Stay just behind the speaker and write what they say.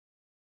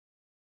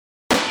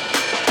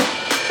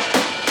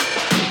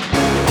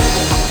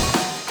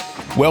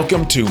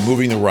Welcome to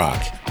Moving the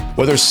Rock.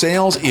 Whether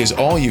sales is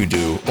all you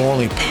do or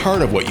only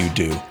part of what you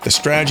do, the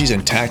strategies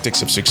and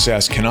tactics of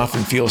success can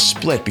often feel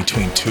split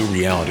between two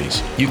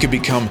realities. You can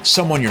become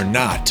someone you're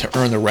not to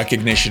earn the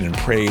recognition and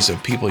praise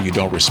of people you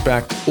don't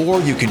respect,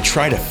 or you can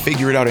try to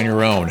figure it out on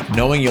your own,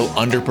 knowing you'll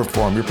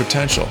underperform your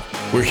potential.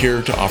 We're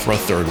here to offer a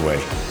third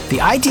way.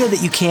 The idea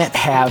that you can't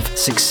have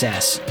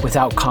success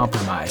without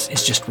compromise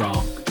is just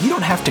wrong. You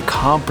don't have to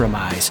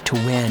compromise to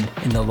win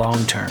in the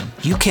long term.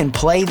 You can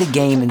play the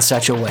game in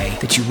such a way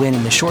that you win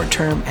in the short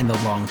term and the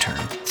long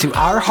term. Through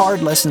our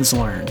hard lessons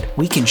learned,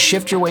 we can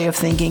shift your way of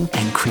thinking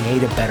and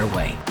create a better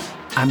way.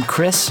 I'm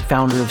Chris,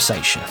 founder of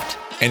SiteShift.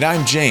 And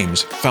I'm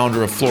James,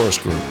 founder of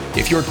Florist Group.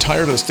 If you're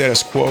tired of the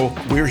status quo,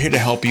 we're here to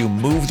help you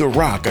move the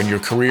rock on your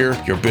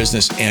career, your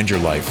business, and your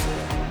life.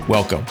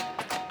 Welcome.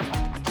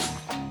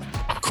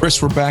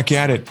 Chris, we're back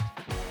at it.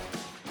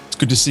 It's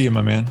good to see you,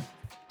 my man.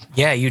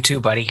 Yeah, you too,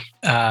 buddy.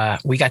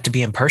 We got to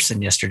be in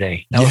person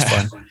yesterday. That was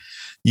fun.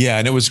 Yeah,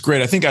 and it was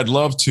great. I think I'd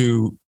love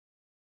to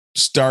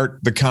start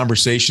the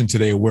conversation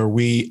today where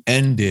we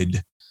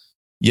ended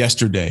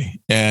yesterday.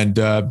 And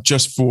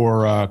just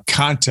for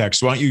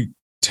context, why don't you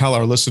tell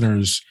our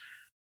listeners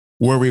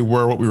where we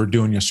were, what we were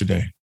doing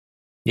yesterday?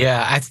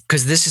 Yeah,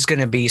 because this is going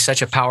to be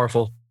such a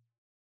powerful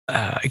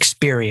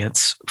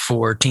experience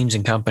for teams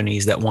and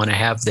companies that want to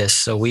have this.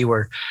 So we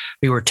were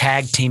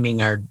tag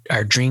teaming our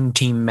dream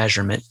team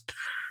measurement,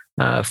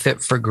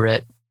 Fit for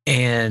Grit.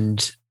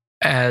 And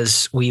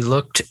as we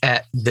looked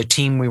at the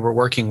team we were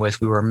working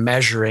with, we were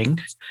measuring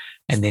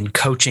and then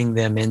coaching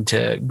them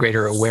into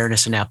greater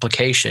awareness and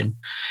application.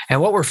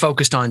 And what we're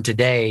focused on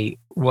today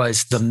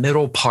was the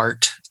middle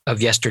part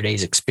of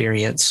yesterday's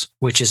experience,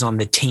 which is on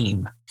the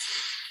team.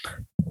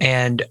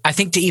 And I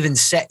think to even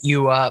set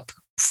you up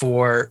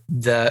for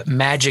the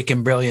magic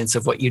and brilliance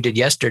of what you did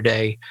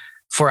yesterday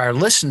for our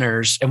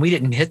listeners, and we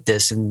didn't hit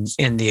this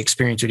in the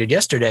experience we did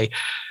yesterday,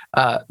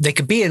 they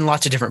could be in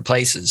lots of different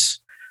places.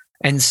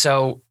 And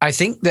so I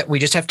think that we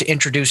just have to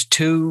introduce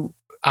two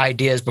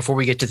ideas before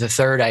we get to the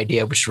third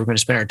idea, which we're going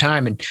to spend our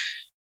time in.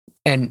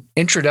 And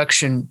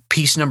introduction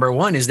piece number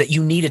one is that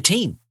you need a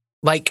team.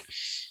 Like,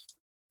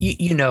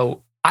 you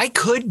know, I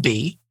could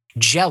be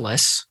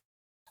jealous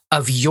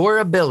of your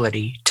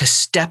ability to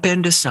step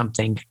into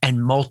something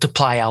and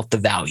multiply out the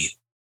value.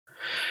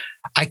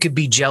 I could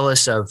be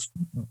jealous of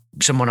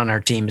someone on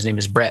our team. His name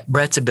is Brett.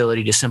 Brett's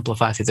ability to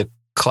simplify through the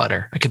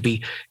clutter. I could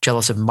be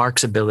jealous of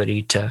Mark's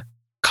ability to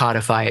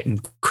codify it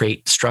and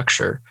create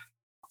structure.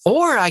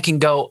 Or I can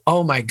go,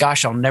 oh my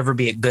gosh, I'll never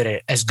be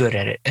as good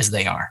at it as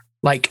they are.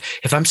 Like,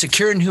 if I'm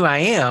secure in who I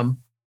am,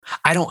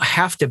 I don't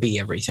have to be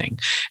everything.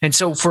 And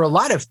so for a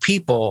lot of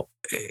people,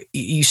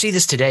 you see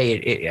this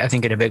today, I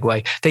think in a big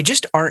way, they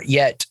just aren't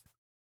yet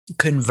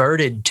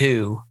converted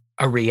to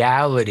a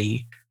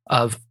reality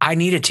of, I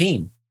need a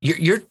team.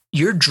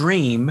 Your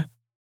dream,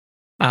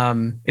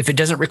 if it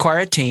doesn't require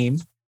a team,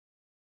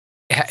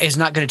 is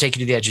not going to take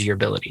you to the edge of your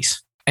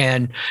abilities.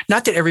 And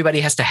not that everybody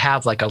has to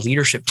have like a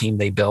leadership team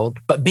they build,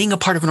 but being a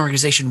part of an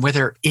organization where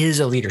there is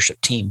a leadership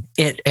team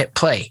at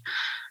play.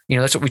 You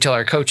know, that's what we tell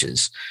our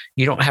coaches.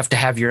 You don't have to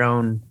have your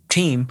own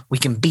team. We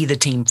can be the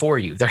team for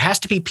you. There has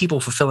to be people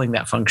fulfilling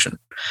that function.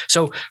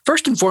 So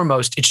first and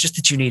foremost, it's just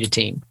that you need a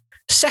team.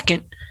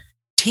 Second,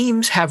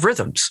 teams have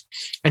rhythms.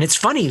 And it's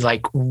funny,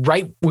 like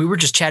we were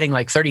just chatting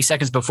like 30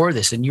 seconds before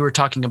this, and you were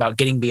talking about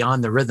getting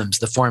beyond the rhythms,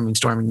 the forming,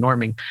 storming,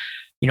 norming.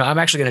 You know, I'm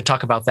actually going to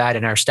talk about that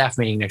in our staff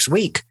meeting next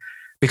week,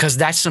 because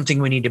that's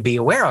something we need to be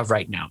aware of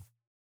right now.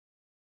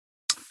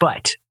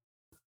 But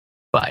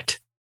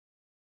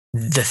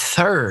the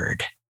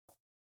third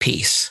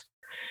piece,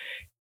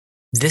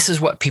 this is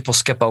what people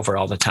skip over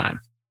all the time.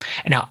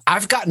 Now,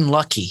 I've gotten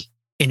lucky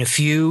in a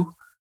few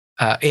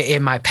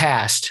in my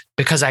past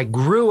because I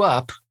grew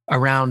up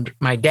around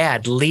my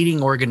dad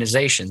leading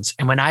organizations.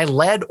 And when I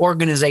led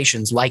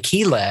organizations like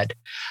he led,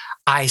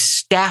 I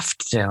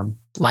staffed them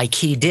like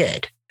he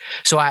did.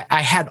 So I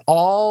had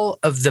all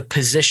of the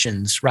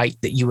positions, right,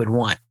 that you would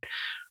want.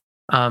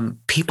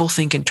 People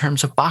think in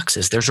terms of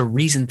boxes. There's a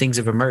reason things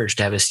have emerged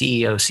to have a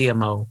CEO,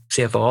 CMO,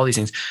 CFO, all these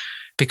things,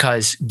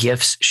 because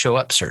gifts show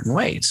up certain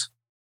ways.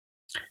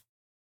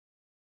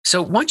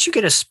 So once you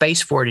get a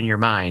space for it in your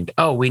mind,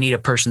 oh, we need a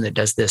person that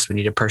does this. We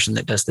need a person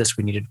that does this.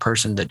 We need a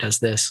person that does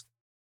this.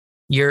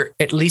 You're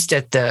at least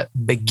at the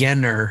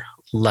beginner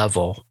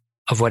level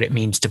of what it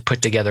means to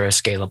put together a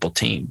scalable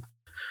team.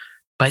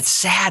 But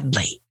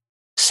sadly,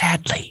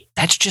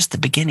 that's just the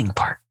beginning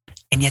part.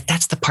 And yet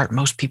that's the part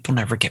most people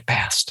never get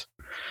past.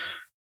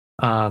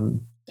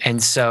 And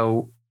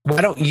so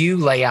why don't you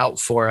lay out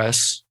for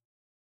us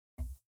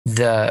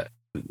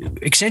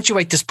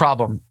accentuate this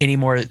problem any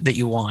more that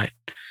you want,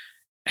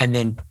 and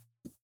then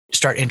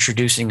start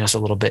introducing us a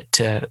little bit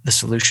to the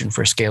solution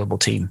for a scalable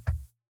team.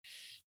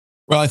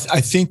 Well,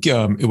 I think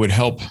it would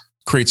help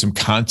create some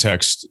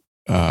context,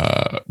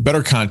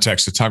 better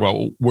context to talk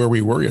about where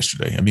we were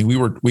yesterday. I mean,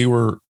 we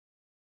were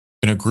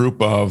in a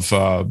group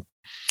of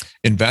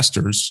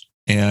investors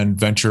and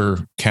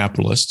venture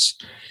capitalists,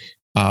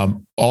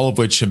 all of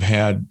which have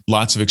had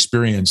lots of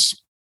experience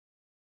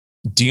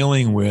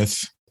dealing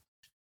with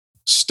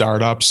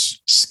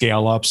startups,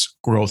 scale-ups,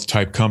 growth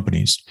type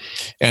companies.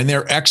 And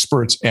they're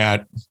experts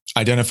at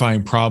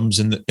identifying problems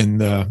in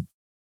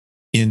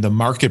the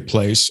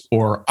marketplace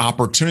or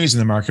opportunities in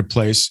the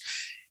marketplace,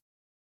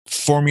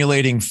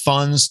 formulating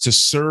funds to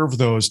serve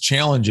those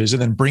challenges,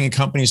 and then bringing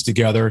companies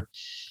together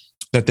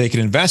that they can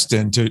invest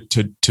in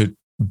to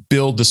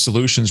build the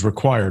solutions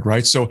required,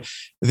 right? So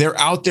they're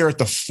out there at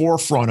the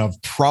forefront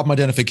of problem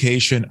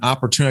identification,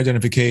 opportunity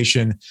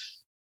identification,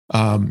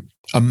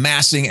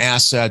 amassing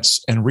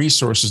assets and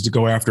resources to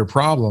go after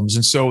problems.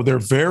 And so they're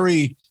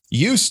very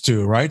used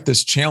to, right,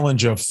 this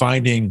challenge of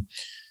finding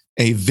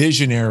a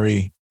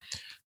visionary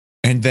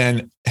and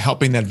then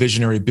helping that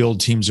visionary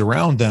build teams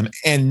around them,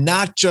 and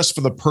not just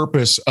for the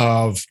purpose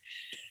of,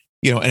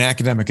 an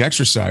academic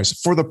exercise,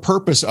 for the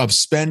purpose of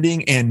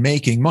spending and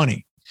making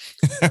money.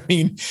 I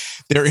mean,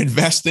 they're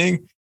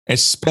investing and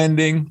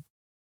spending,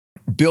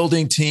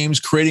 building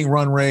teams, creating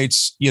run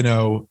rates,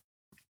 and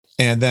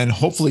then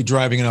hopefully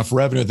driving enough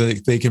revenue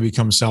that they can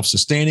become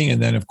self-sustaining,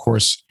 and then, of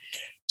course,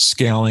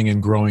 scaling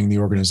and growing the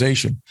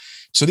organization.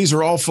 So these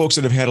are all folks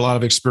that have had a lot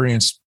of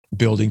experience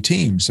building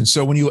teams. And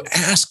so when you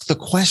ask the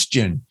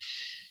question,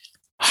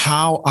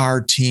 how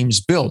are teams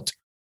built?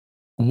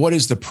 What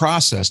is the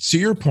process? To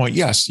your point,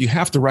 yes, you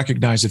have to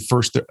recognize at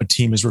first that a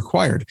team is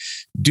required.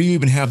 Do you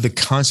even have the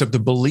concept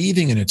of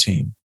believing in a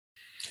team?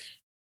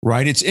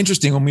 Right? It's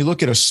interesting when we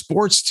look at a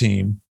sports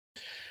team,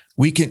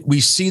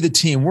 we see the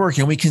team work,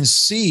 and we can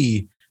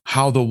see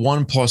how the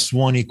 1 +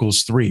 1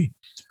 = 3,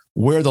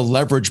 where the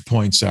leverage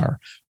points are.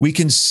 We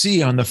can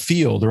see on the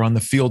field or on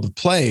the field of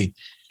play,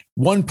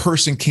 one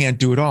person can't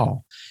do it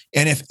all.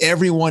 And if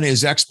everyone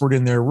is expert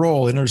in their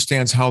role and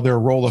understands how their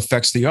role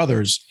affects the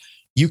others,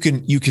 you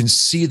can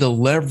see the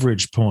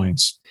leverage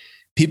points.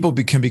 People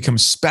can become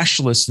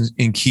specialists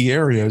in key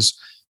areas.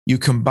 You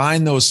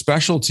combine those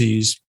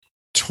specialties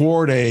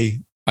toward a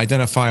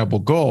identifiable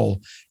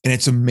goal, and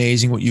it's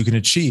amazing what you can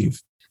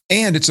achieve.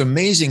 And it's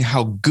amazing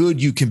how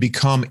good you can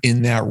become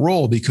in that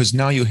role, because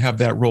now you have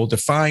that role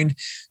defined.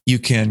 You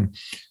can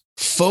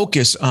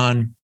focus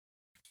on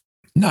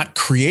not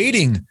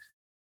creating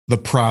the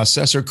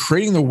process or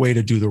creating the way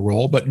to do the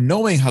role, but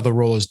knowing how the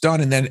role is done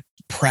and then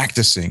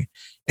practicing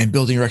and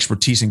building your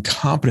expertise and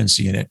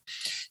competency in it.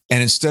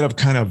 And instead of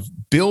kind of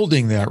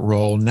building that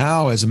role,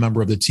 now as a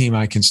member of the team,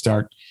 I can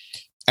start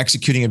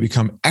executing and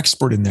become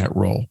expert in that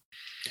role.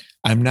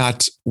 I'm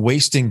not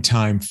wasting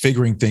time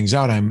figuring things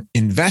out. I'm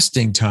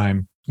investing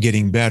time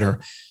getting better,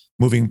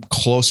 moving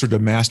closer to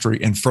mastery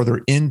and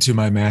further into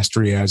my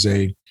mastery as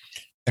a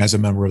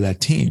member of that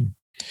team,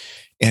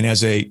 and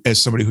as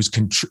somebody who's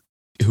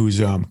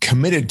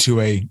committed to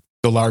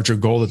the larger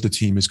goal that the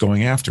team is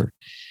going after.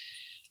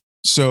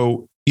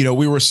 So,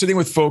 we were sitting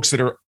with folks that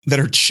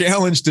are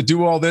challenged to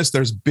do all this.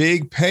 There's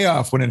big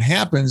payoff when it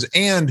happens,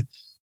 and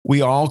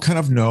we all kind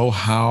of know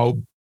how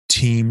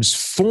teams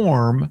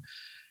form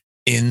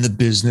in the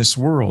business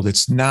world.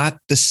 It's not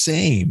the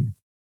same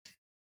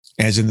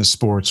as in the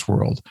sports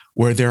world,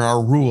 where there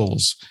are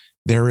rules,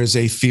 there is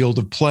a field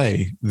of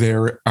play,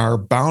 there are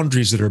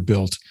boundaries that are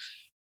built.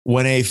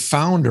 When a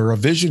founder, a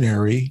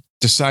visionary,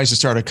 decides to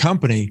start a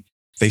company,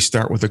 they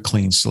start with a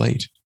clean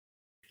slate.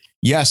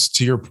 Yes,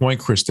 to your point,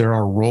 Chris, there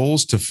are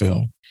roles to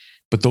fill,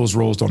 but those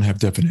roles don't have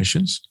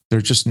definitions. They're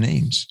just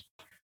names.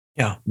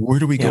 Yeah. Where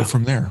do we go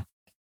from there?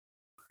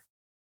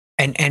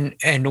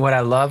 And what I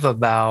love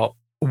about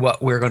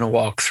what we're going to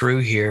walk through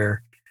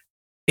here,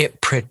 it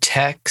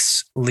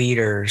protects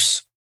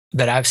leaders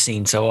that I've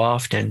seen so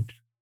often,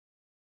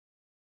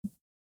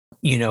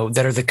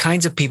 that are the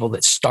kinds of people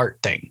that start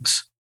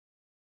things.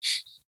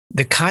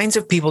 The kinds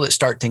of people that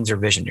start things are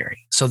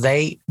visionary. So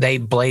they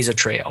blaze a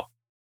trail.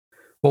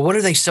 Well, what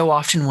do they so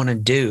often want to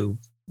do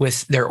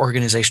with their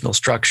organizational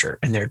structure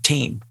and their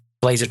team?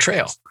 Blaze a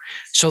trail.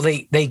 So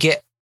they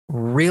get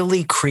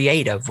really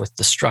creative with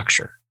the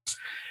structure.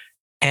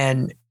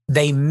 And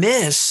they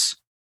miss,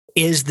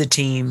 is the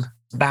team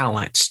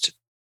balanced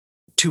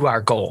to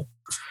our goal?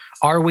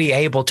 Are we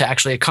able to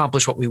actually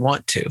accomplish what we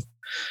want to?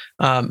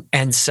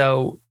 And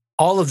so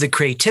all of the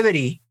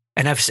creativity,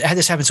 and I've had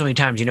this happen so many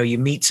times, you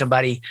meet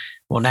somebody,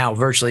 well, now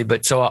virtually,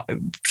 but so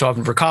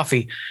often for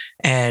coffee,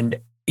 and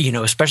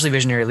especially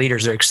visionary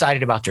leaders, they're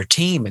excited about their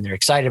team and they're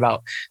excited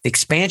about the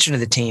expansion of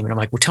the team. And I'm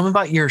like, well, tell me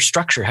about your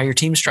structure, how your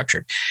team's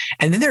structured.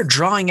 And then they're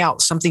drawing out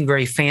something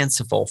very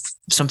fanciful,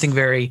 something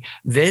very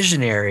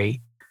visionary,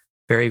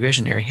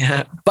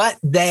 but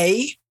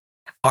they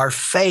are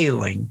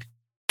failing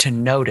to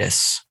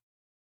notice,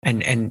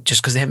 and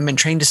just because they haven't been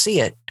trained to see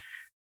it,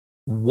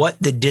 what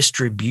the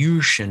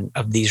distribution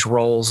of these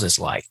roles is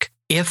like,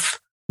 if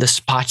the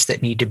spots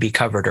that need to be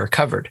covered are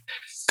covered.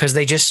 Because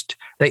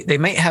they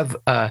might have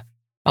a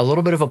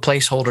little bit of a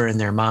placeholder in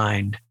their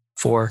mind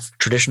for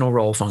traditional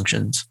role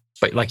functions,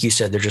 but like you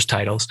said, they're just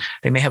titles.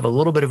 They may have a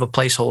little bit of a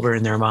placeholder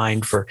in their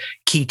mind for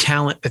key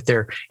talent that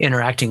they're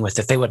interacting with,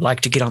 that they would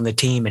like to get on the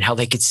team and how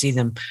they could see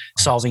them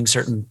solving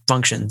certain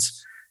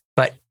functions.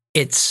 But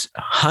it's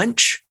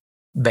hunch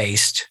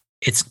based,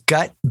 it's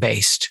gut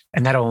based,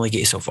 and that'll only get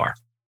you so far.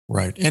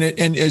 Right.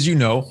 And as you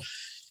know,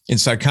 in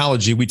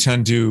psychology, we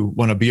tend to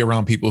want to be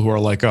around people who are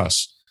like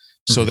us.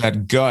 So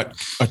that gut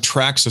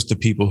attracts us to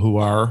people who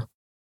are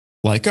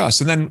like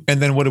us. And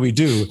then what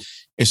do?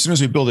 As soon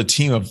as we build a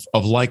team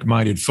of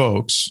like-minded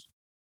folks,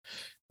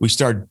 we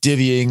start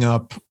divvying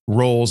up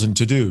roles and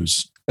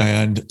to-dos.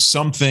 And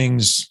some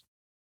things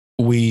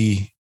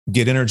we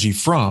get energy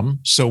from,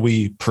 so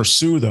we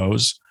pursue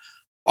those.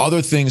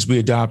 Other things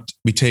we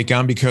take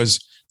on because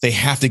they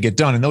have to get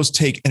done. And those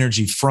take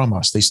energy from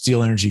us. They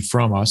steal energy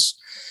from us.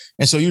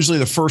 And so usually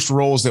the first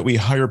roles that we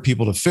hire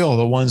people to fill are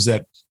the ones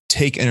that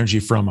take energy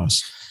from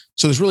us.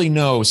 So there's really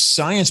no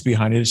science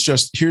behind it. It's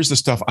just, here's the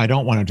stuff I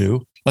don't want to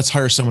do. Let's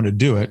hire someone to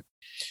do it.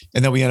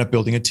 And then we end up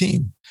building a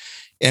team.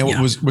 And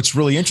what's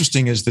really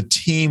interesting is the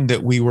team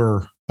that we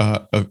were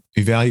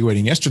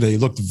evaluating yesterday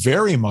looked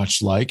very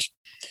much like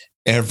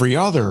every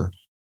other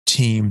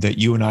team that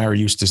you and I are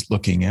used to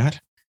looking at.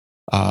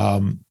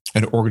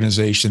 An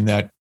organization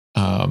that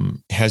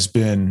has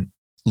been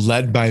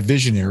led by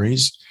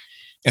visionaries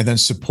and then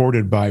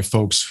supported by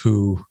folks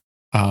who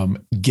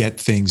get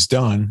things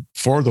done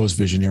for those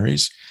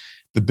visionaries.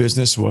 The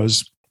business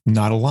was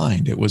not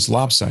aligned. It was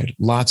lopsided.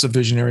 Lots of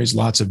visionaries,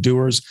 lots of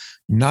doers,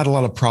 not a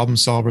lot of problem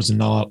solvers, and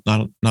not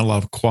a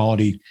lot of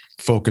quality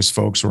focused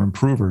folks or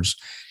improvers.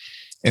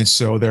 And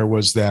so there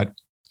was that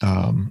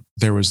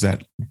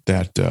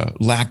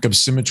lack of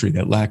symmetry,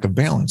 that lack of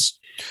balance,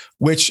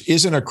 which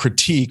isn't a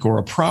critique or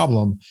a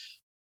problem,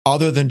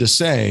 other than to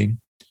say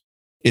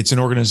it's an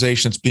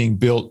organization that's being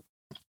built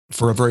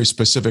for a very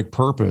specific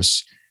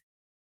purpose.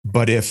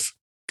 But as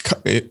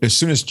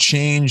soon as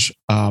change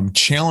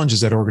challenges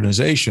that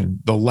organization,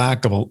 the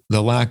lack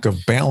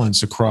of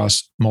balance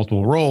across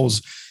multiple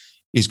roles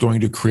is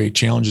going to create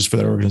challenges for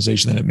that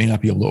organization that it may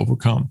not be able to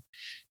overcome.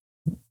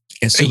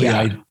 And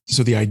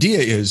so the idea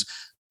is,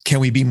 can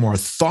we be more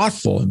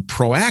thoughtful and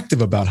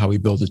proactive about how we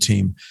build a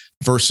team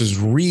versus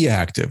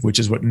reactive, which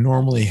is what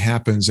normally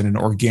happens in an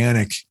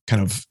organic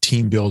kind of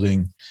team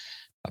building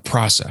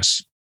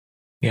process?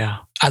 Yeah.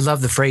 I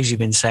love the phrase you've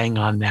been saying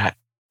on that.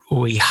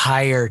 We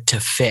hire to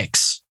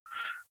fix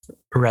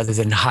rather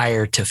than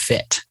hire to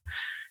fit.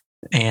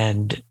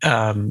 And,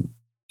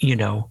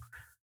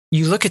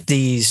 you look at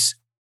these,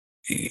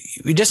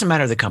 it doesn't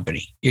matter the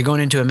company. You're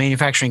going into a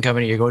manufacturing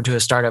company, you're going to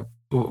a startup,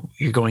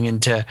 you're going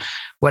into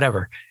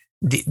whatever.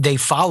 They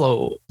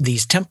follow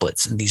these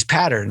templates and these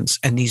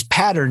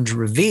patterns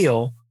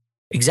reveal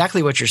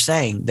exactly what you're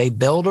saying. They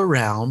build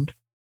around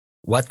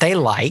what they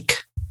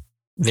like.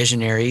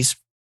 Visionaries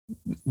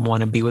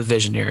want to be with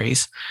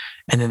visionaries,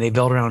 and then they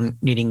build around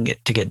needing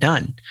it to get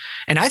done.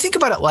 And I think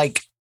about it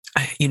like,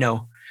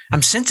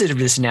 I'm sensitive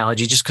to this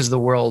analogy just because of the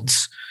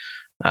world's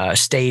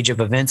stage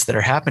of events that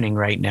are happening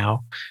right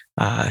now,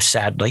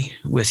 sadly,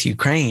 with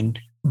Ukraine.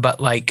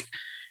 But like,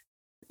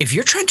 if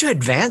you're trying to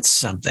advance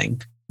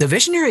something, the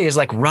visionary is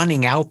like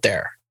running out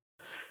there.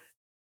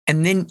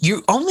 And then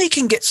you only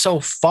can get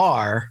so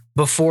far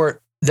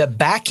before the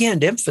back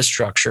end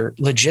infrastructure,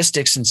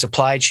 logistics and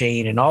supply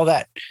chain and all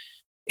that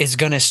is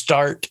going to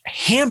start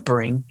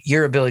hampering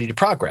your ability to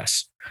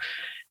progress.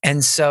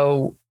 And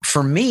so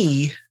for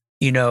me,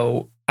 I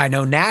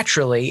know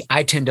naturally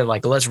I tend to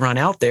like, let's run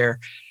out there.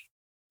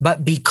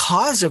 But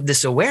because of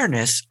this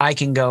awareness, I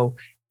can go,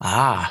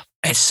 at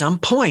some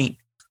point,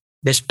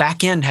 this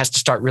back end has to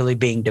start really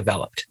being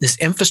developed. This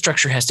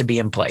infrastructure has to be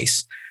in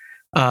place.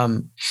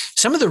 Some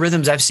of the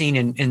rhythms I've seen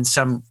in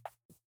some,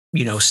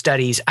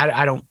 studies,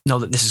 I don't know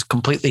that this is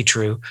completely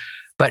true,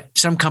 but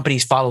some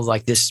companies follow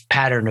like this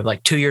pattern of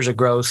like 2 years of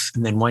growth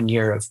and then 1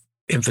 year of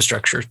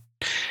infrastructure.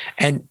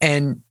 And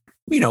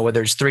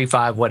whether it's 3,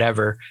 5,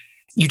 whatever,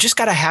 you just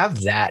got to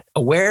have that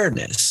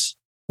awareness.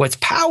 What's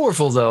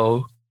powerful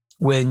though,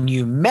 when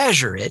you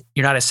measure it,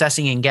 you're not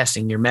assessing and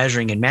guessing, you're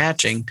measuring and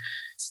matching.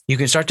 You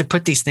can start to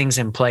put these things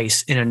in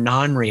place in a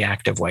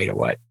non-reactive way to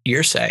what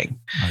you're saying.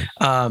 Right.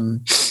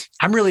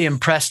 I'm really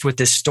impressed with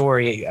this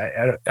story.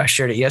 I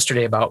shared it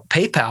yesterday about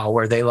PayPal,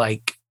 where they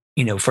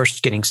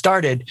first getting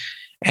started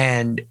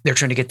and they're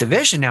trying to get the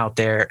vision out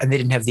there and they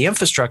didn't have the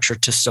infrastructure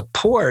to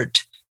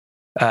support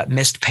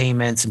missed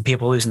payments and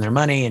people losing their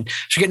money. And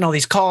they're getting all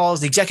these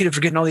calls, the executives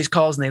were getting all these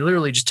calls, and they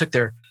literally just took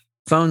their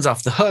phones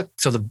off the hook.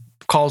 So the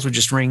calls would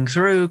just ring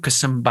through because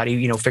somebody,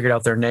 figured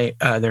out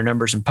their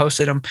numbers and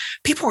posted them.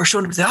 People were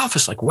showing up to the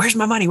office like, where's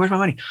my money? Where's my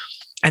money?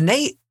 And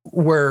they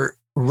were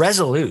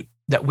resolute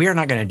that we are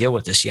not going to deal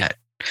with this yet.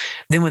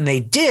 Then when they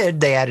did,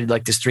 they added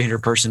like this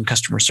 300-person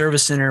customer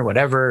service center,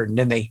 whatever. And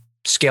then they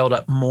scaled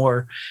up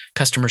more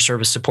customer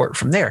service support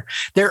from there.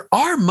 There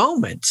are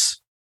moments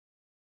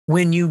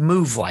when you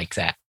move like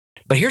that.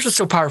 But here's what's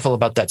so powerful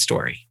about that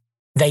story.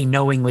 They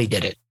knowingly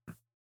did it.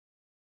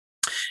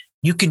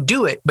 You can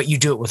do it, but you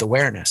do it with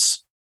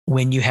awareness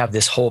when you have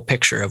this whole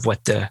picture of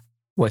what the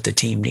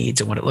team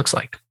needs and what it looks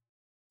like.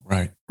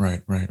 Right.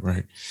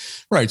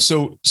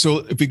 So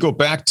if we go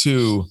back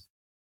to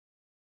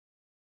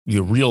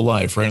your real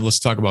life, right? Let's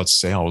talk about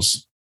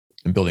sales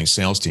and building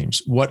sales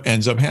teams. What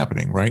ends up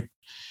happening, right?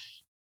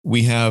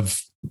 We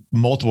have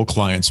multiple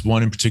clients,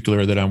 one in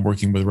particular that I'm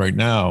working with right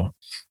now,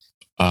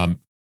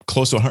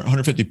 close to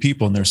 150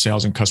 people in their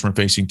sales and customer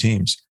facing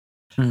teams.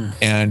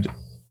 and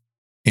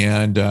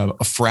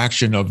a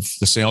fraction of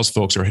the sales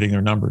folks are hitting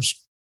their numbers.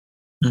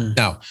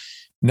 Now,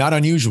 not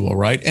unusual,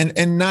 right?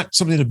 And not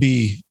something to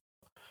be,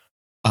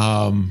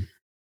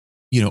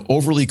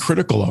 overly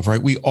critical of,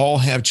 right? We all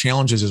have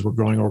challenges as we're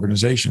growing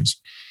organizations.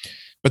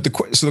 But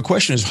so the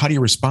question is, how do you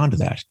respond to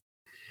that?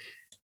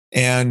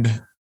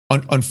 And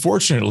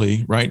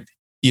unfortunately, right,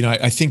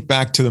 I think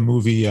back to the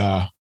movie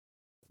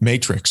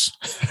Matrix,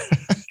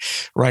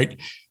 right?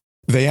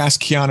 They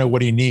ask Keanu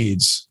what he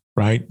needs,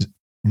 right?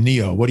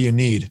 Neo, what do you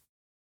need?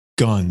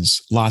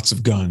 Guns, lots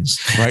of guns,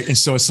 right? And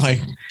so it's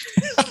like,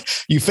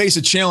 you face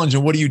a challenge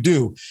and what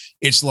do?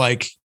 It's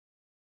like,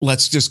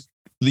 let's just,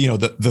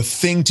 the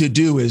thing to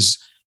do is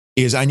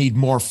I need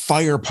more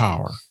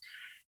firepower,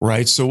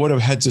 right? So what do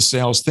heads of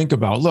sales think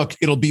about? Look,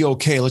 it'll be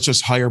okay. Let's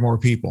just hire more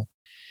people.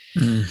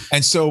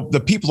 And so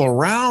the people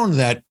around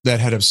that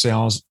head of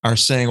sales are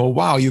saying, oh,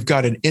 wow, you've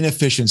got an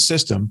inefficient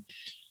system.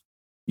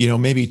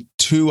 Maybe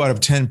 2 out of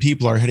 10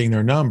 people are hitting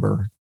their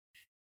number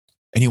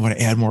and you want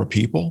to add more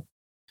people.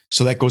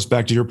 So that goes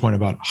back to your point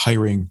about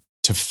hiring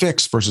to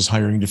fix versus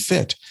hiring to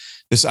fit.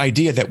 This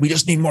idea that we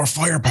just need more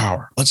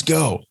firepower. Let's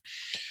go.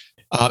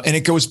 And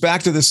it goes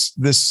back to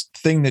this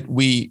thing that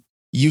we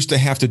used to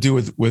have to do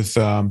with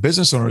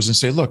business owners and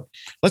say, look,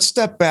 let's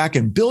step back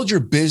and build your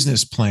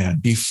business plan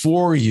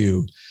before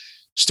you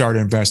start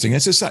investing.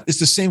 It's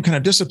the same kind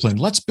of discipline.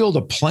 Let's build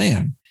a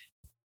plan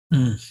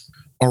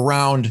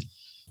around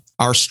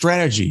our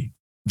strategy,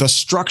 the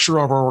structure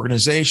of our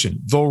organization,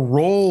 the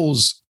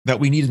roles that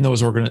we need in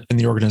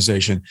the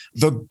organization,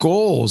 the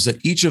goals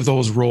that each of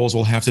those roles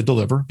will have to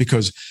deliver,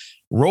 because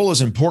role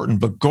is important,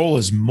 but goal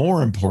is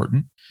more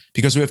important,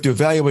 because we have to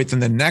evaluate then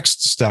the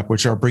next step,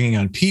 which are bringing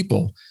on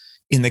people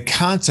in the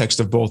context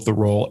of both the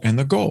role and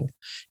the goal.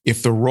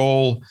 If the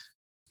role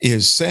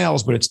is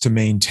sales, but it's to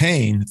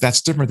maintain,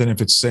 that's different than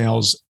if it's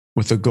sales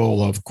with the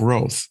goal of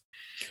growth.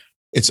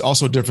 It's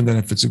also different than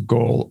if it's a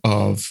goal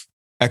of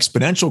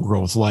exponential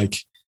growth, like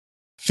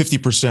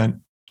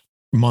 50%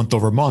 month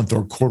over month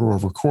or quarter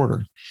over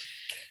quarter.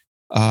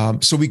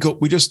 So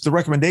the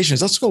recommendation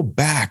is let's go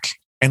back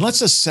and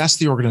let's assess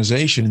the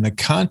organization in the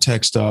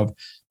context of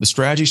the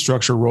strategy,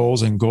 structure,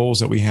 roles, and goals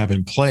that we have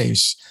in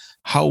place.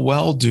 How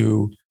well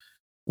do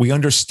we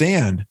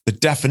understand the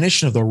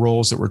definition of the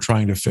roles that we're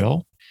trying to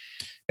fill?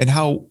 And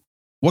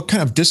what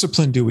kind of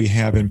discipline do we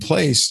have in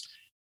place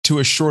to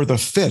assure the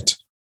fit?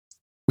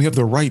 We have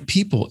the right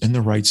people in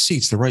the right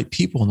seats, the right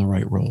people in the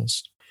right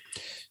roles.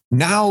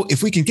 Now,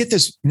 if we can get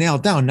this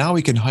nailed down, now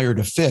we can hire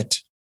to fit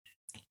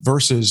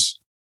versus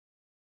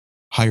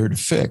hire to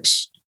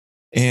fix.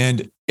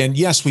 And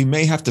yes, we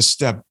may have to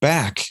step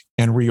back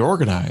and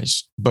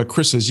reorganize. But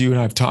Chris, as you and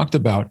I have talked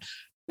about,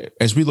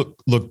 as we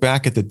look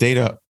back at the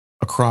data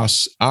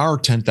across our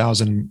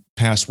 10,000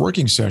 past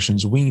working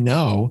sessions, we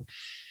know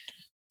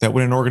that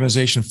when an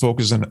organization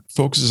focuses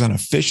on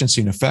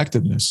efficiency and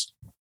effectiveness,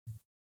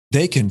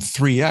 they can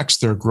 3x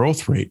their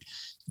growth rate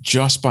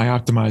just by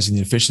optimizing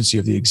the efficiency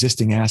of the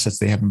existing assets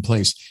they have in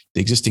place,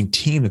 the existing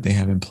team that they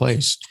have in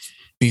place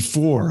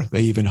before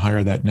they even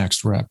hire that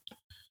next rep.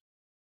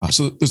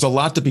 So there's a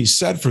lot to be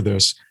said for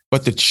this,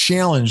 but the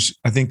challenge,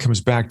 I think, comes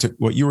back to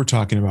what you were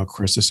talking about,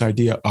 Chris, this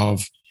idea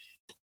of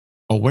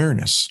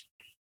awareness,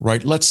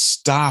 right? Let's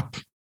stop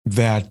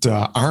that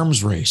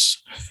arms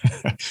race,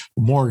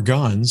 more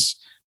guns.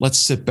 Let's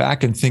sit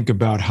back and think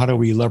about how do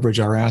we leverage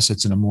our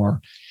assets in a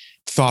more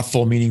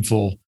thoughtful,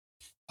 meaningful,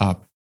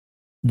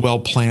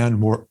 well-planned,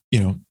 more,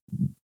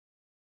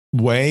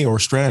 way or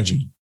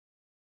strategy.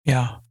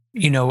 Yeah.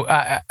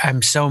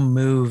 I'm so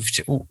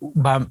moved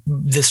by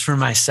this for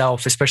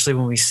myself, especially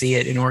when we see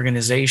it in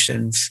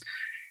organizations,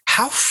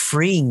 how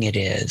freeing it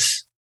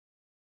is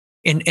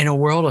in a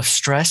world of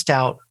stressed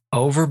out,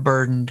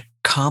 overburdened,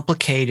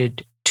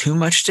 complicated, too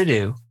much to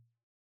do,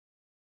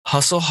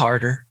 hustle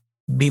harder,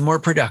 be more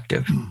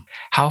productive.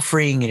 How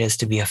freeing it is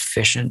to be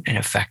efficient and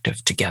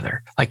effective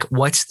together. Like,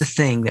 what's the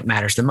thing that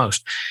matters the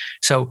most?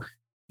 So,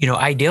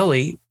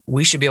 ideally,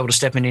 we should be able to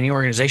step into any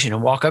organization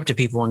and walk up to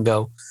people and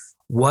go,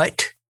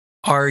 what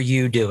are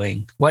you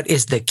doing? What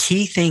is the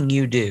key thing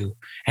you do?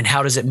 And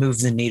how does it move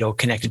the needle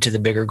connected to the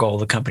bigger goal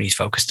the company's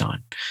focused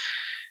on?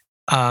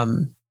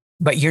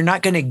 But you're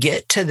not going to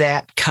get to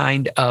that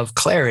kind of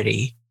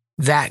clarity,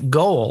 that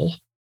goal,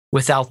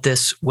 without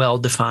this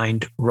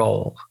well-defined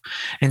role.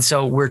 And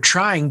so we're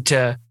trying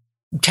to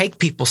take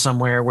people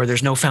somewhere where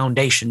there's no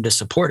foundation to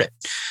support it.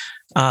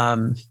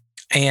 And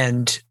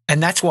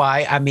that's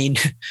why,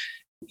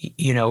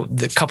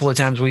 the couple of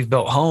times we've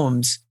built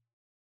homes,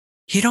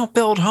 you don't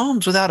build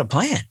homes without a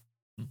plan.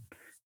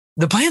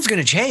 The plan's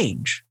going to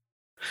change.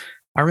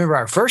 I remember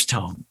our first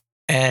home,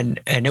 and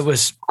it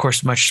was, of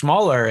course, much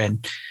smaller,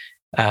 and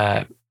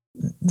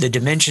the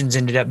dimensions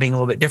ended up being a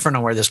little bit different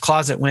on where this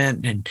closet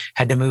went, and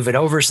had to move it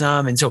over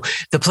some. And so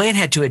the plan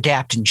had to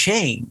adapt and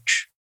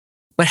change.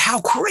 But how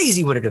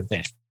crazy would it have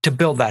been to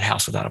build that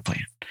house without a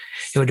plan?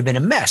 It would have been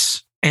a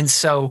mess. And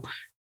so,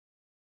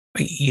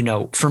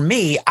 for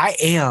me, I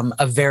am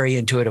a very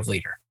intuitive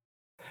leader.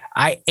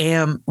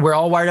 We're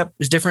all wired up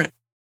as different.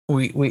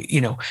 We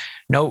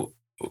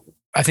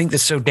I think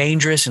that's so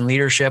dangerous in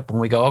leadership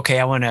when we go,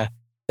 okay,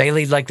 they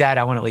lead like that.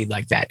 I want to lead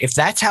like that. If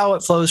that's how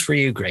it flows for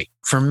you, great.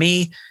 For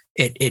me,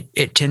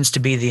 it tends to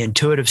be the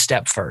intuitive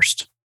step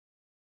first.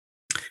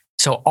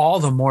 So all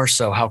the more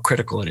so how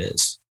critical it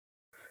is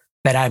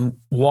that I'm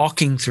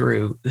walking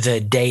through the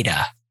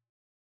data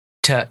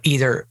to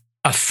either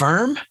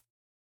affirm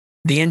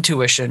the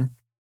intuition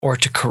or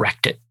to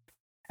correct it.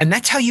 And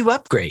that's how you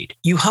upgrade.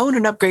 You hone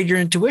and upgrade your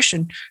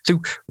intuition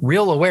through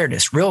real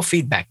awareness, real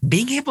feedback,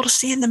 being able to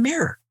see in the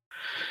mirror.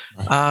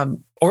 Right.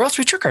 Or else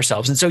we trick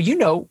ourselves. And so,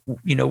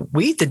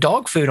 we eat the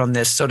dog food on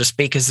this, so to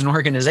speak, as an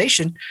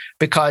organization,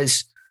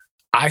 because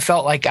I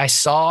felt like I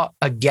saw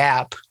a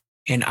gap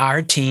in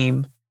our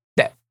team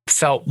that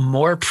felt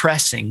more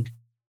pressing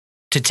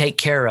to take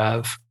care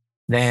of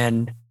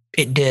than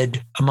it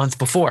did a month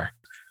before.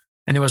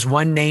 And there was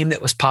one name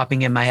that was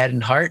popping in my head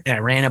and heart, and I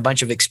ran a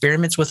bunch of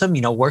experiments with them,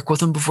 work with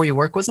them before you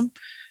work with them.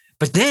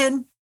 But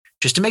then,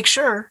 just to make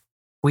sure,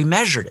 we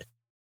measured it.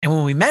 And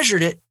when we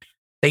measured it,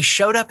 they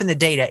showed up in the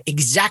data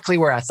exactly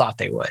where I thought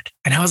they would.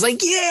 And I was like,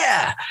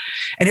 yeah.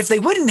 And if they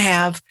wouldn't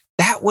have,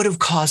 that would have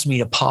caused me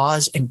to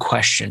pause and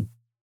question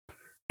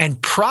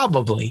and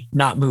probably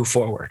not move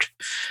forward.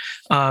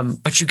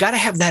 But you got to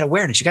have that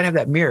awareness. You got to have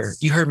that mirror.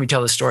 You heard me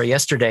tell the story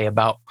yesterday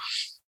about,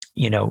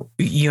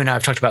 you and I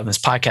have talked about in this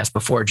podcast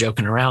before,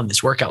 joking around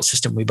this workout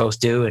system we both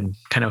do, and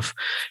kind of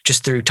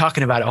just through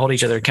talking about it, hold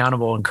each other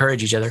accountable,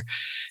 encourage each other.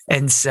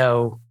 And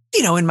so,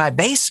 in my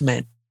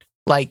basement,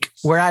 like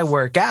where I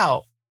work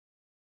out,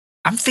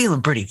 I'm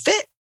feeling pretty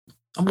fit.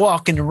 I'm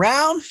walking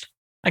around.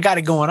 I got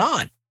it going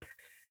on.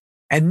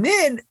 And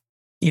then,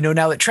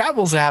 now that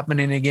travel's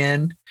happening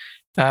again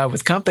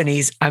with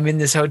companies, I'm in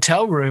this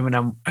hotel room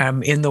and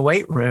I'm in the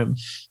weight room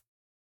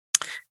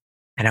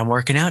and I'm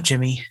working out,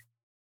 Jimmy.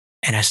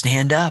 And I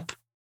stand up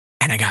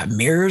and I got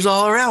mirrors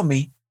all around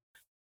me.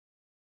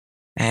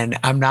 And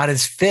I'm not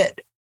as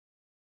fit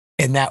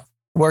in that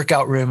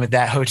workout room at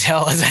that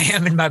hotel as I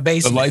am in my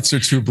basement. The lights are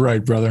too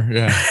bright, brother.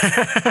 Yeah.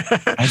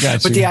 I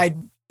got you. But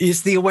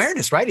it's the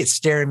awareness, right? It's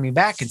staring me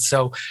back. And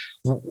so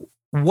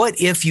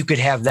what if you could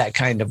have that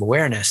kind of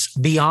awareness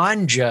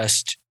beyond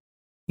just,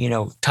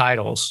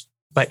 titles,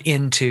 but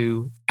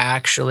into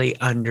actually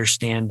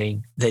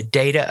understanding the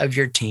data of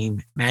your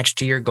team matched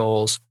to your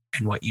goals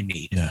and what you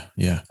need. Yeah.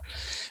 Yeah.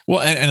 Well,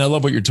 and I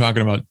love what you're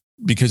talking about,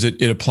 because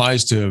it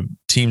applies to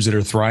teams that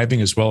are thriving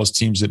as well as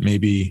teams that may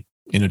be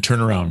in a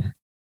turnaround,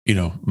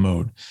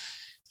 mode.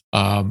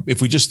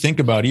 If we just think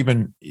about this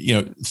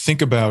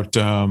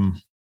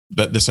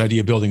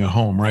idea of building a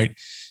home, right?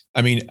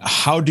 I mean,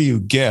 how do you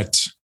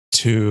get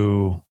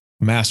to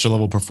master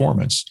level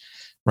performance,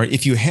 right?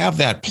 If you have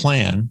that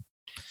plan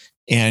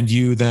and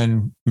you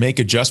then make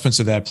adjustments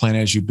to that plan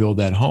as you build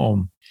that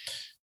home,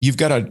 you've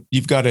got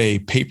a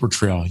paper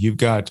trail. You've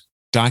got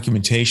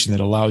documentation that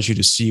allows you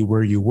to see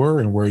where you were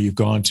and where you've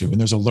gone to. And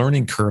there's a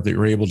learning curve that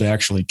you're able to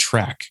actually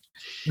track.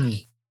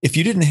 If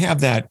you didn't have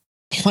that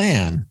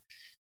plan,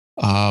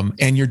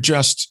 and you're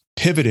just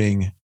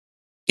pivoting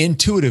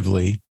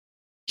intuitively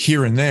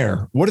here and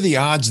there, what are the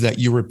odds that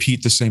you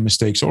repeat the same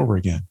mistakes over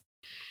again?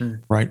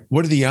 Right?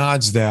 What are the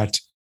odds that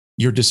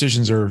your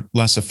decisions are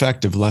less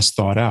effective, less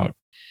thought out?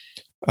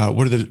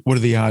 What are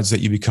the odds that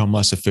you become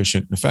less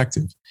efficient and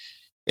effective?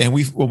 And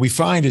what we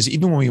find is,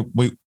 even when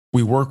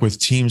we work with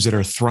teams that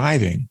are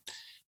thriving,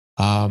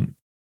 the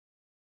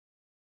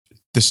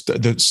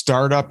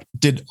startup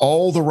did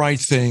all the right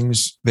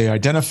things. They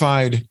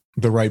identified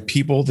the right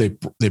people. They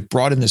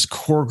brought in this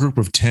core group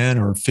of 10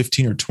 or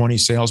 15 or 20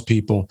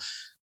 salespeople.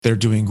 They're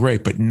doing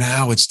great, but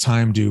now it's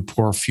time to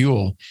pour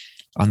fuel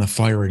on the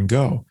fire and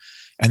go.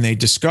 And they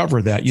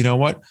discover that,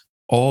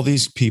 all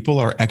these people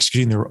are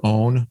executing their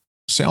own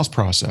sales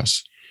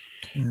process.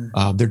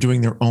 They're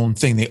doing their own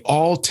thing. They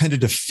all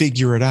tended to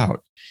figure it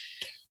out.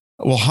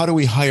 Well, how do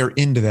we hire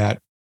into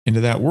that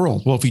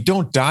world? Well, if we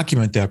don't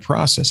document that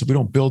process, if we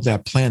don't build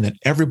that plan that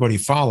everybody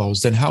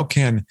follows, then how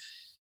can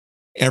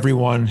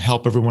everyone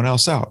help everyone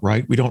else out,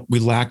 right? We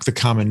lack the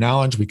common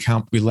knowledge. We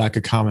lack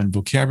a common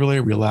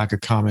vocabulary. We lack a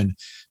common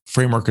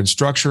framework and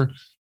structure.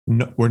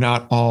 We're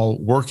not all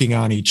working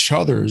on each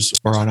other's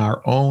or on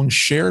our own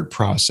shared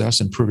process,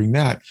 improving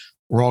that.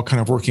 We're all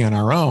kind of working on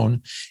our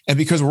own. And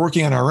because we're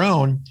working on our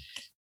own,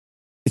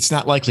 it's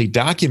not likely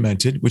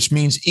documented, which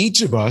means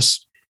each of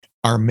us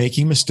are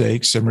making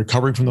mistakes and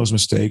recovering from those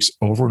mistakes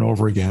over and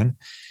over again.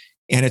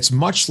 And it's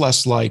much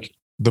less like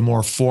the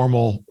more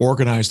formal,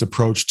 organized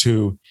approach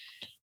to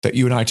that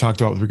you and I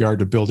talked about with regard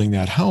to building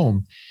that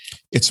home.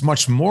 It's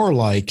much more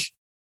like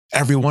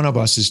every one of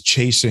us is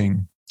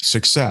chasing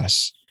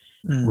success,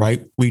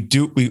 right? We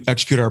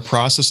execute our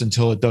process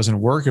until it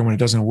doesn't work. And when it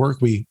doesn't work,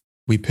 we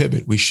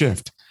pivot, we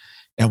shift,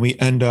 and we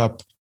end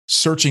up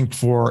searching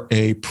for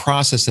a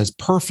process that's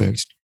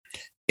perfect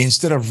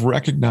instead of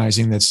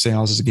recognizing that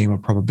sales is a game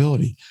of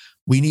probability.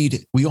 We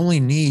only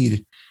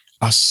need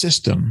a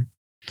system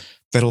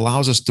that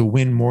allows us to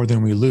win more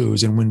than we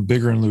lose and win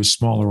bigger and lose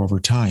smaller over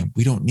time.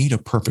 We don't need a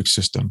perfect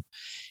system.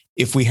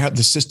 If we have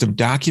the system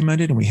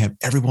documented and we have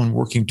everyone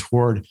working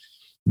toward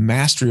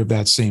mastery of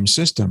that same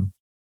system,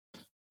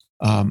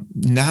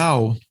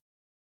 Now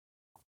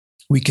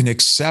we can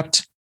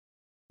accept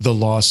the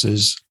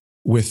losses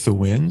with the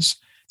wins,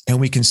 and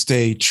we can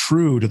stay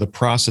true to the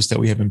process that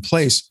we have in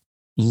place,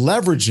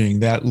 leveraging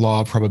that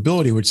law of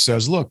probability, which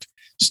says, look,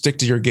 stick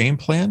to your game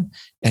plan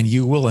and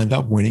you will end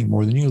up winning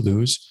more than you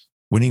lose,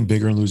 winning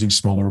bigger and losing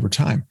smaller over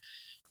time.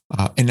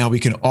 And now we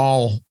can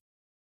all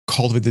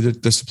cultivate the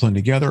discipline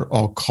together,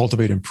 all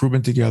cultivate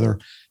improvement together.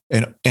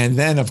 And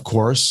then, of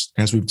course,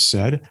 as we've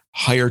said,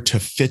 hire to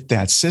fit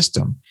that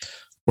system.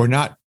 We're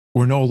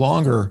no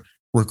longer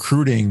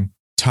recruiting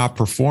top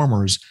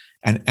performers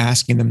and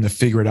asking them to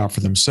figure it out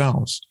for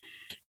themselves.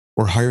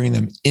 We're hiring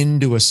them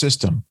into a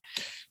system.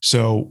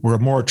 So we're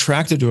more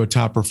attracted to a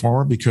top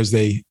performer because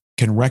they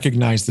can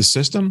recognize the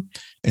system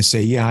and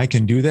say, yeah, I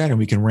can do that. And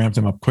we can ramp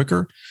them up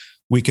quicker.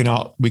 We can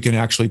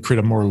actually create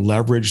a more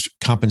leveraged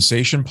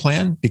compensation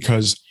plan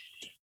because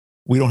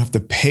we don't have to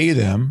pay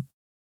them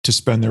to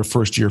spend their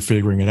first year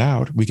figuring it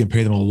out. We can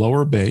pay them a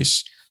lower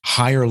base,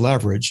 higher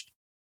leverage.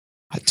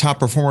 Top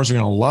performers are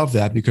going to love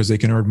that because they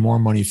can earn more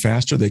money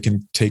faster. They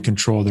can take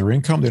control of their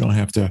income. They don't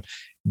have to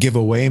give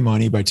away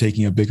money by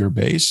taking a bigger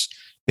base.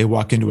 They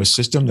walk into a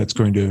system that's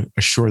going to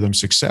assure them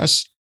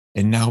success.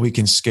 And now we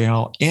can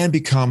scale and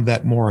become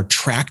that more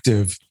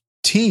attractive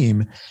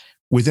team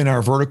within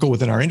our vertical,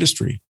 within our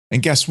industry.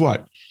 And guess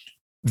what?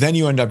 Then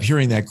you end up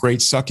hearing that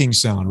great sucking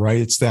sound, right?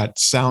 It's that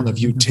sound of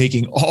you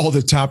taking all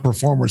the top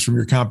performers from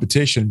your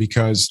competition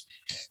because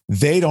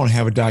they don't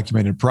have a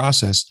documented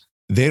process.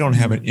 They don't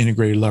have an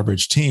integrated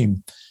leverage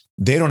team.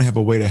 They don't have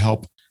a way to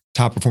help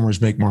top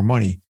performers make more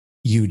money.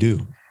 You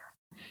do.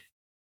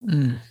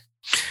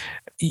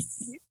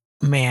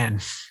 Man,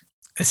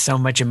 there's so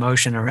much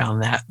emotion around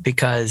that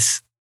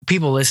because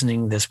people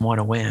listening to this want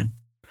to win.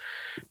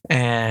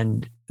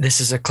 And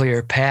this is a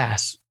clear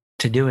path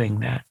to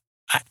doing that.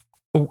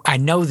 I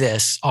know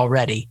this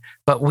already,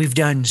 but we've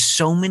done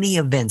so many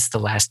events the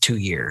last 2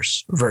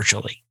 years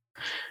virtually,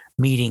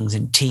 meetings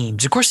and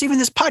teams. Of course, even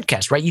this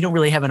podcast, right? You don't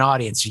really have an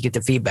audience. You get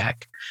the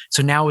feedback.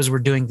 So now as we're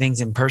doing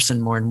things in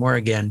person more and more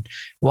again,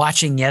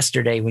 watching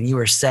yesterday when you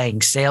were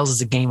saying sales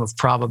is a game of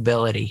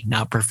probability,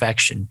 not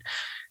perfection.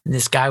 And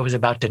this guy was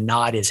about to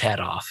nod his head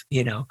off.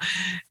 You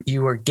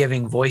were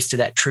giving voice to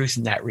that truth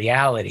and that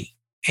reality.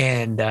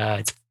 And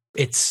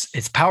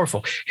it's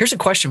powerful. Here's a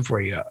question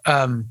for you.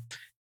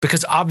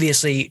 Because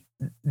obviously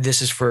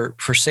this is for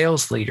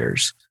sales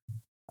leaders.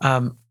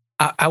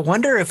 I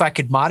wonder if I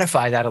could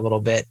modify that a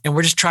little bit, and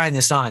we're just trying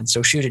this on,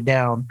 so shoot it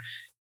down.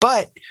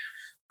 But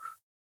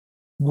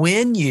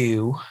when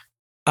you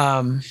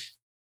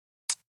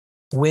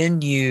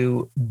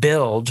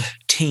build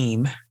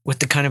team with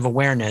the kind of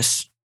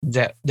awareness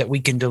that we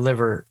can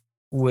deliver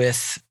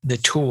with the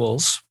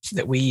tools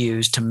that we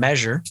use to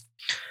measure,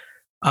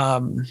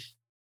 a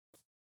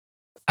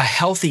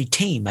healthy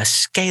team, a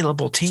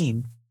scalable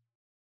team,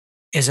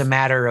 is a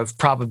matter of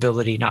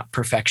probability, not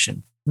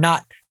perfection.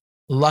 Not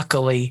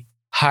luckily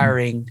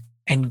hiring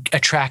and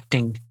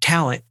attracting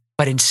talent,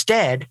 but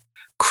instead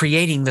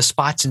creating the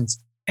spots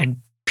and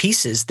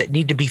pieces that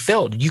need to be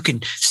filled. You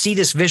can see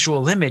this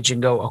visual image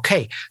and go,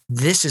 okay,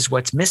 this is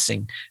what's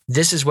missing.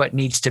 This is what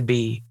needs to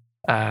be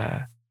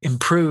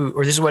improved,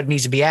 or this is what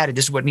needs to be added.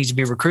 This is what needs to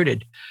be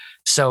recruited.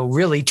 So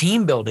really,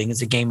 team building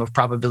is a game of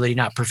probability,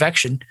 not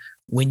perfection,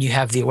 when you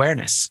have the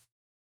awareness.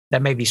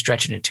 That may be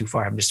stretching it too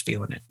far. I'm just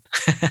feeling it.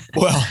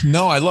 Well,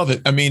 no, I love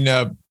it. I mean,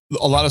 a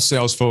lot of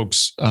sales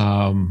folks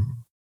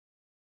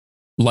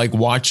like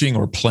watching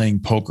or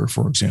playing poker,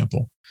 for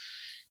example.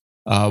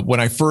 When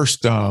I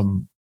first,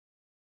 ultimate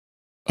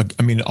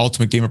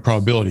game of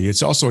probability,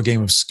 it's also a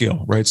game of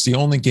skill, right? It's the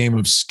only game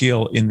of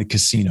skill in the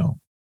casino.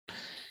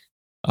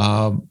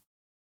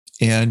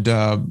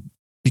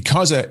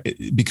 Because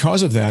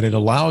of that, it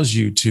allows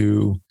you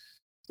to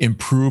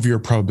improve your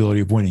probability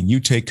of winning. You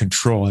take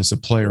control as a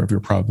player of your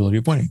probability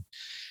of winning.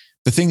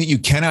 The thing that you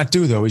cannot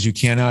do, though, is you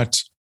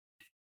can't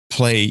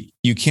play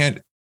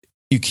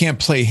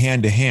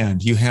hand to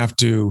hand. You have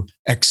to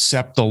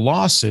accept the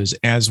losses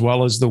as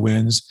well as the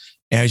wins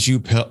as you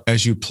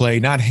play,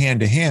 not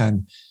hand to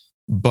hand,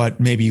 but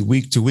maybe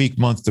week to week,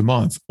 month to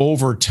month.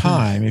 Over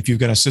time, if you've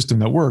got a system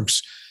that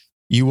works,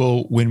 you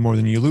will win more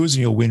than you lose,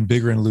 and you'll win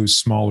bigger and lose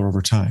smaller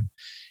over time.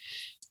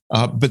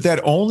 But that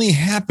only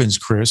happens,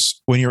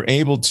 Chris, when you're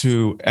able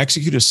to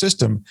execute a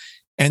system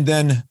and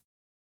then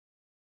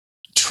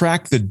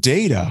track the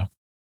data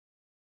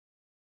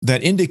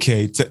that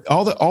indicates that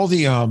all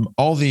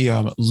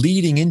the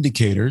leading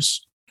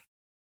indicators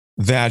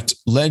that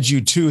led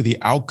you to the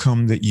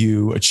outcome that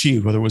you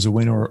achieved, whether it was a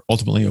win or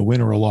ultimately a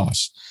win or a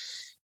loss.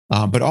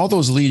 But all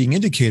those leading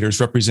indicators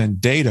represent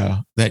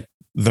data that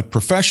the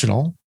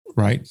professional,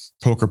 right,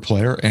 poker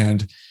player,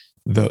 and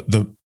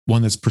the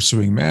one that's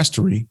pursuing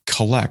mastery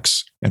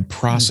collects and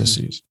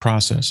processes.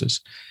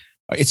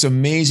 It's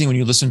amazing when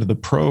you listen to the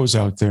pros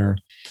out there.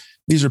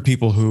 These are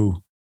people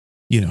who,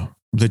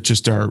 that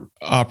just are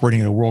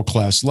operating at a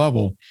world-class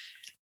level.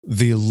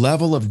 The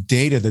level of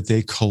data that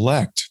they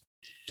collect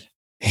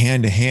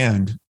hand to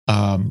hand,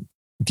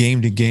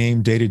 game to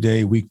game, day to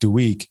day, week to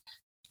week,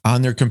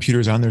 on their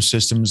computers, on their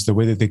systems, the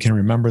way that they can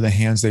remember the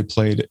hands they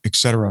played, et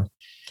cetera.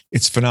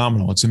 It's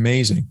phenomenal. It's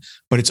amazing.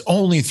 But it's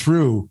only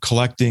through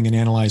collecting and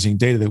analyzing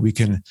data that we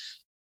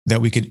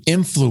can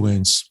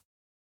influence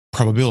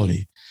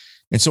probability.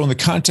 And so in the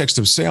context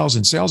of sales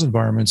and sales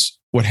environments,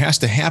 what has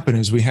to happen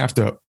is we have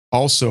to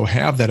also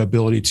have that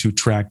ability to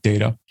track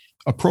data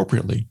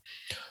appropriately.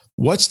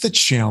 What's the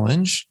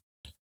challenge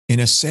in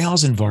a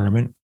sales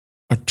environment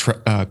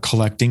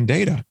collecting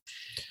data?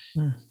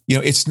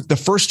 It's the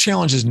first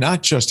challenge is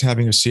not just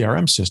having a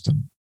CRM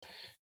system.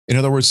 In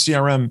other words,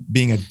 CRM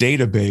being a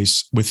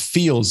database with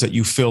fields that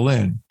you fill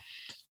in.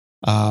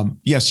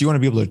 Yes, you want to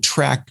be able to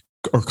track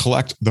or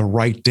collect the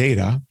right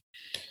data,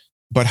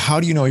 but how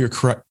do you know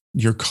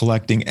you're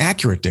collecting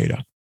accurate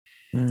data,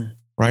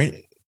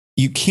 right?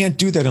 You can't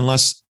do that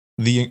unless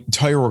the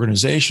entire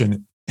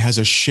organization has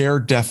a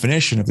shared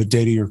definition of the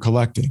data you're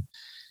collecting.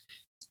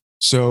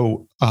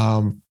 So,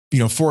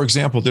 for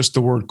example, just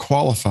the word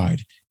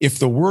qualified. If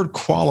the word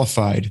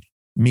qualified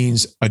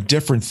means a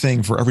different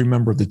thing for every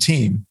member of the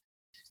team,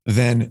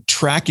 then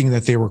tracking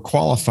that they were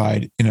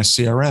qualified in a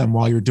CRM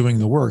while you're doing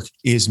the work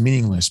is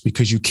meaningless,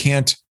 because you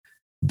can't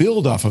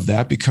build off of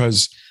that,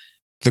 because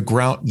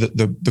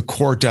the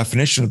core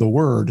definition of the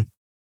word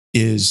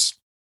is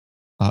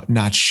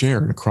not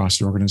shared across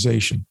the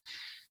organization.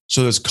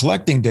 So there's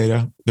collecting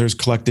data, there's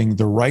collecting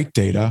the right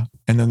data,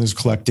 and then there's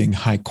collecting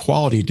high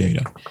quality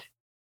data.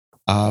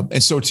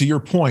 And so to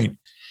your point,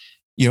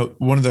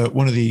 one of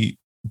the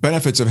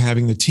benefits of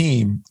having the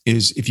team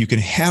is if you can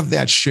have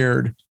that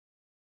shared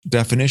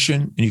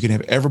definition and you can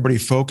have everybody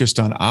focused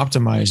on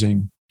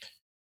optimizing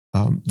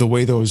the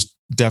way those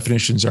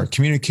definitions are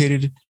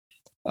communicated,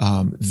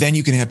 then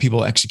you can have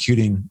people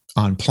executing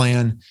on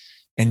plan,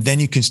 and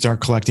then you can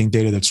start collecting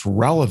data that's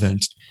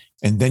relevant,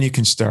 and then you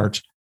can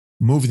start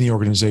moving the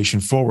organization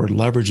forward,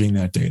 leveraging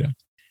that data.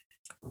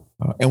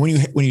 And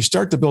when you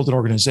start to build an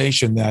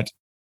organization that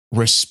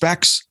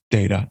respects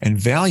data and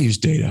values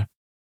data,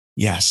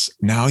 yes,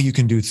 now you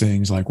can do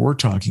things like we're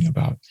talking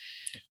about.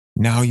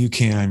 Now you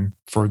can,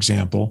 for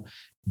example,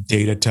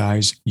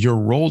 datatize your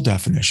role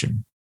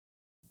definition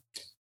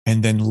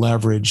and then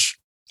leverage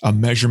a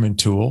measurement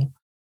tool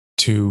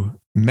to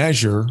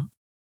measure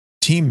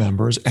team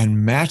members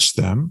and match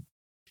them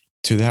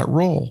to that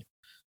role.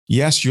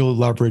 Yes, you'll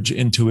leverage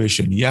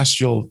intuition. Yes,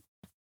 you'll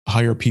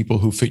hire people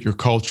who fit your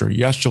culture.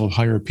 Yes, you'll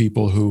hire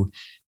people who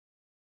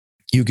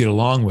you get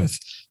along with.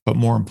 But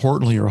more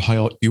importantly,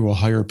 you will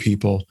hire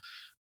people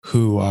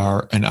who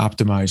are an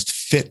optimized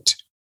fit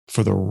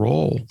for the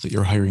role that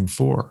you're hiring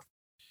for.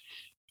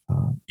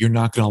 You're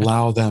not going to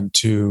allow them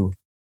to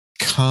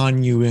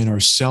con you in or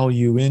sell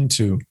you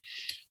into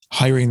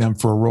hiring them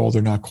for a role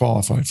they're not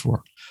qualified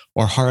for,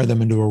 or hire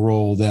them into a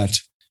role that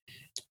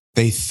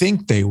they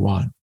think they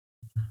want,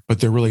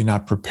 but they're really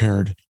not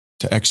prepared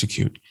to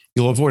execute.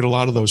 You'll avoid a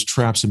lot of those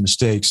traps and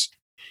mistakes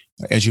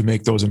as you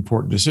make those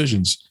important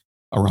decisions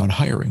around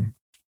hiring.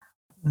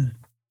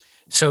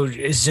 So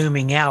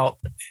zooming out,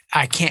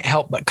 I can't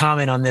help but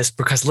comment on this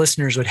because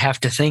listeners would have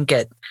to think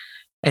it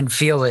and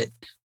feel it.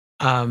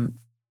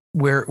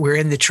 We're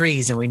in the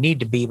trees and we need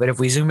to be, but if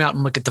we zoom out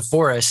and look at the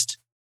forest,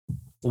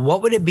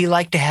 what would it be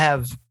like to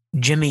have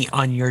Jimmy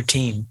on your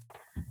team?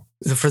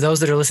 For those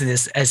that are listening to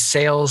this as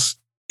sales,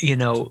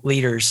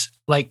 leaders,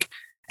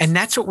 and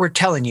that's what we're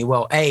telling you.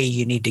 Well, A,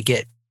 you need to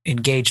get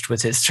engaged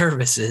with his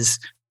services,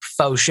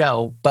 faux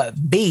show,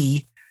 but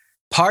B,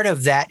 part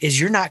of that is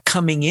you're not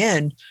coming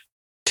in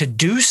to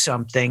do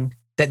something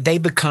that they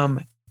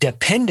become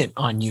dependent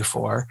on you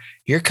for.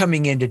 You're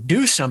coming in to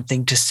do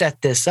something to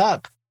set this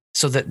up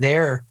so that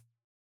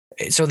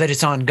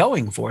it's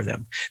ongoing for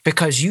them,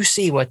 because you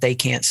see what they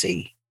can't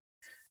see.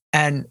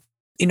 And,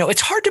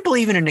 it's hard to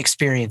believe in an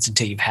experience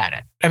until you've had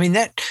it. I mean,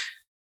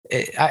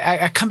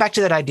 I come back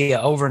to that idea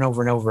over and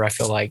over and over, I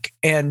feel like.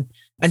 And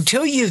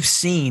until you've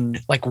seen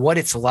what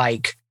it's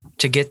like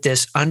to get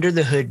this under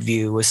the hood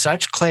view with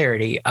such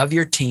clarity of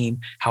your team,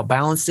 how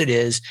balanced it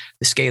is,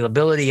 the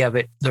scalability of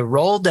it, the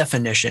role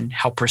definition,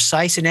 how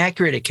precise and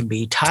accurate it can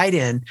be tied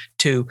in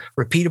to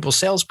repeatable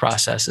sales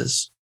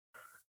processes,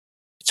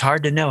 it's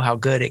hard to know how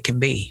good it can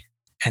be.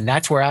 And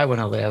that's where I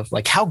want to live.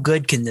 How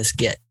good can this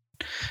get?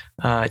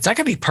 It's not going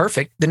to be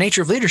perfect. The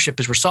nature of leadership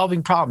is we're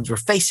solving problems. We're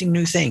facing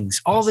new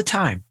things all the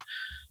time,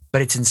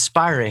 but it's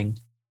inspiring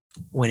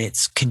when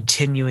it's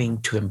continuing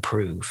to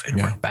improve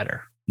and work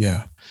better.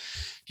 Yeah.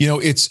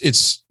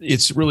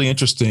 It's really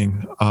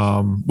interesting.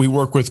 We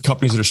work with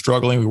companies that are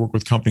struggling. We work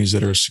with companies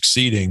that are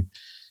succeeding,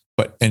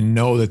 and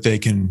know that they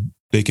can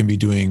be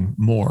doing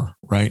more,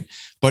 right?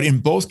 But in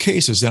both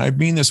cases, and I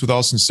mean this with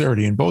all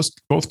sincerity, in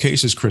both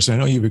cases, Chris, I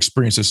know you've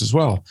experienced this as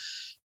well.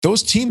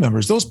 Those team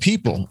members, those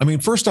people,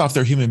 first off,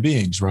 they're human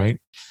beings, right?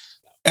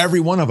 Every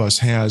one of us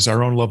has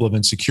our own level of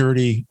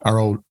insecurity, our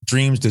own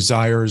dreams,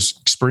 desires,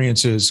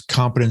 experiences,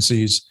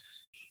 competencies,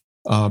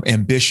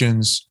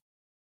 ambitions.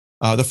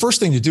 The first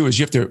thing to do is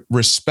you have to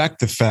respect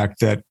the fact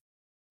that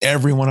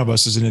every one of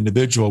us is an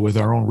individual with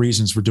our own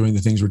reasons for doing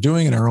the things we're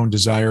doing and our own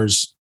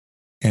desires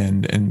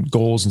and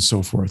goals and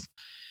so forth.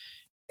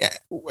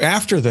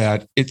 after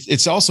that,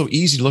 it's also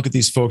easy to look at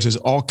these folks as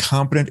all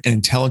competent and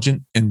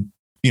intelligent and,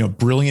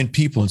 brilliant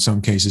people in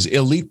some cases,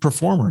 elite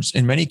performers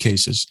in many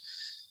cases.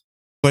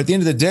 But at the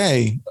end of the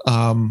day,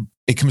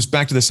 it comes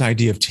back to this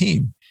idea of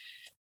team,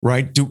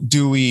 right?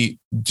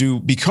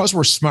 Because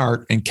we're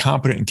smart and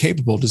competent and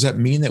capable, does that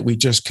mean that we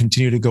just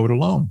continue to go it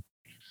alone?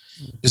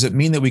 Does it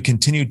mean that we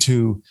continue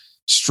to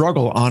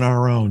struggle on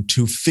our own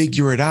to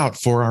figure it out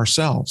for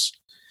ourselves?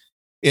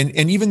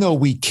 And even though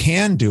we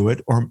can do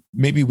it, or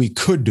maybe we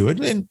could do it,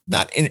 and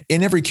not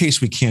in every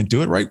case we can't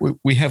do it, right?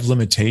 We have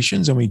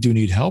limitations and we do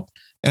need help.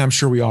 And I'm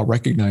sure we all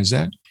recognize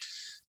that.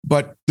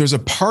 But there's a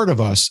part of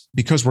us,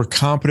 because we're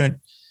competent,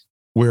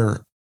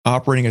 we're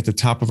operating at the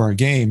top of our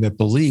game, that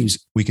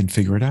believes we can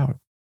figure it out.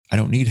 I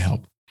don't need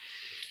help.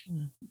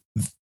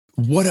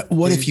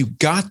 What if you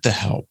got the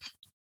help,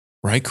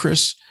 right,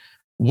 Chris?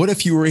 What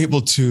if you were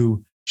able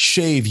to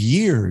shave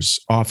years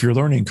off your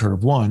learning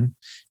curve, one,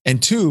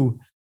 and two,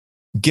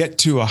 get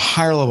to a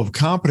higher level of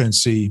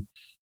competency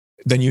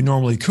than you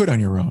normally could on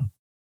your own?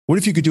 What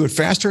if you could do it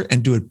faster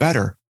and do it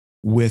better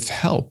with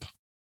help?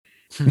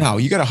 Now,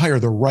 you got to hire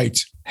the right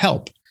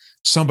help,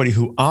 somebody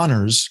who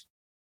honors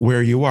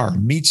where you are,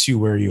 meets you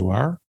where you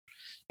are,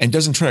 and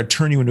doesn't try to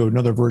turn you into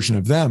another version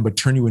of them, but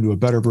turn you into a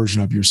better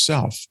version of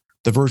yourself,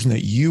 the version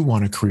that you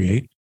want to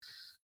create.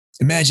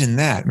 Imagine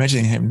that.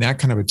 Imagine having that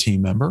kind of a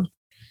team member.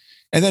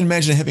 And then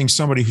imagine having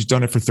somebody who's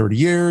done it for 30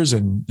 years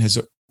and has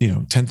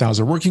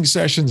 10,000 working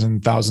sessions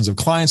and thousands of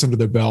clients under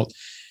their belt,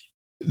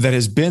 that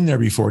has been there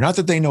before. Not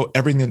that they know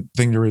everything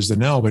there is to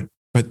know,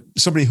 but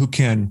somebody who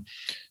can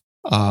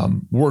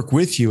work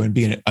with you and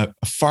be a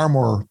far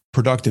more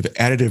productive,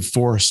 additive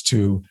force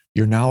to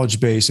your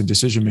knowledge base and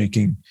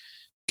decision-making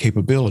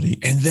capability.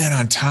 And then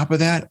on top of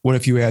that, what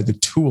if you add the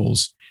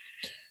tools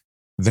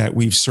that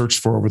we've searched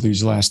for over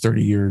these last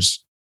 30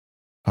 years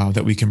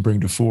that we can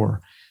bring to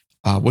fore?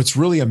 What's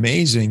really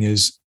amazing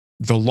is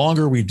the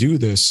longer we do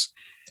this,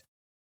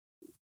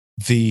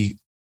 the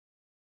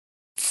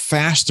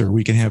faster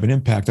we can have an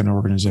impact on our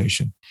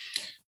organization,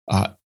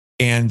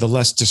 and the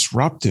less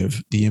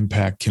disruptive the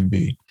impact can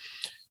be.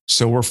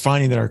 So we're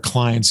finding that our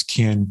clients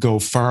can go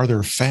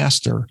farther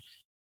faster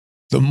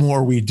the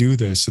more we do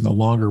this and the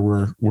longer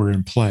we're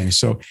in play.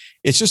 So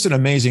it's just an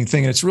amazing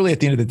thing. And it's really, at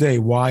the end of the day,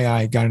 why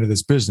I got into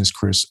this business,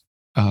 Chris.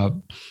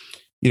 When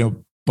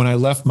I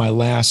left my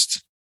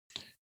last,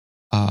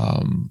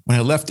 when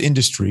I left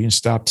industry and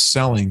stopped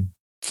selling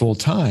full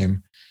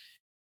time,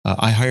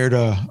 I hired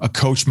a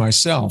coach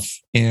myself,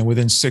 and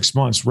within 6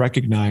 months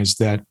recognized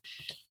that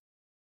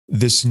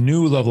this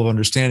new level of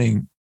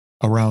understanding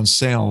around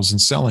sales and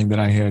selling that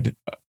I had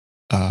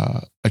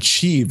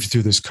achieved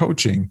through this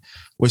coaching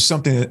was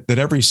something that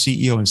every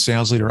CEO and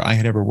sales leader I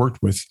had ever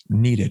worked with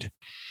needed.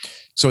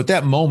 So at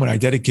that moment, I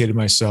dedicated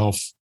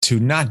myself to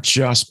not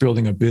just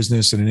building a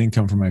business and an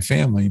income for my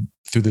family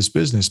through this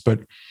business, but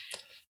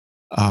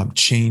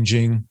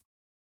changing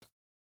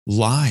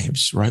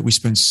lives, right? We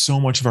spend so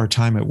much of our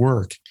time at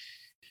work.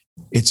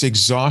 It's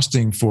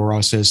exhausting for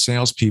us as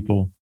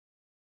salespeople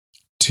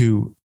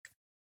to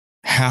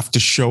have to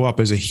show up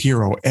as a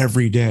hero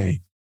every day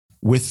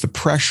with the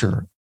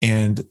pressure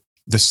and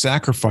the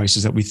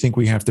sacrifices that we think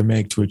we have to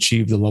make to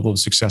achieve the level of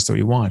success that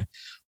we want.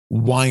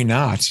 Why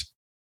not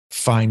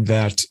find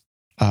that?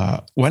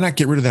 Why not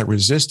get rid of that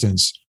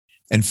resistance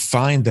and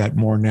find that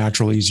more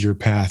natural, easier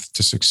path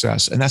to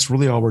success? And that's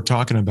really all we're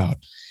talking about.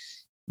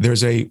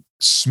 There's a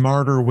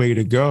smarter way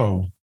to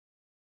go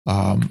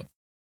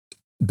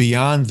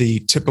beyond the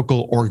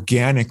typical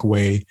organic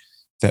way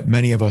that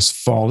many of us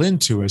fall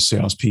into as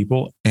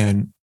salespeople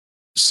and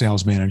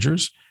sales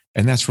managers.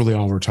 And that's really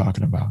all we're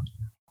talking about.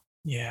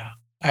 Yeah.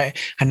 I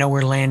know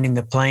we're landing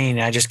the plane.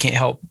 I just can't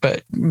help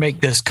but make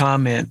this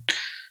comment.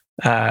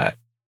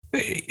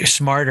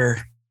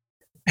 Smarter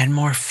and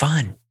more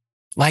fun.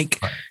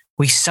 Like,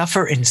 we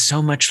suffer in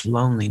so much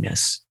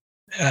loneliness,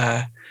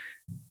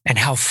 and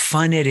how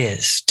fun it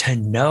is to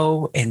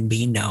know and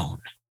be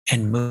known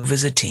and move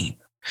as a team.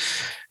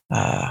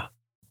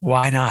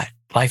 Why not?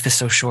 Life is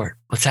so short.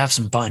 Let's have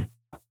some fun.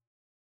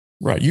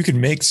 Right. You can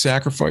make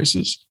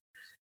sacrifices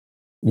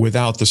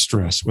without the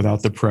stress,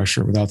 without the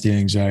pressure, without the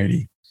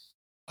anxiety,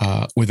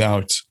 and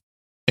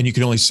you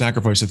can only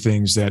sacrifice the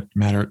things that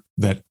matter,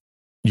 that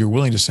you're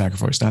willing to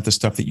sacrifice, not the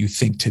stuff that you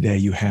think today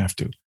you have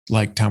to,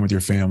 like time with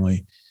your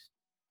family,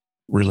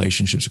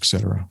 relationships,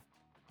 etc.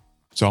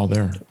 It's all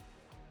there.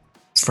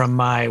 From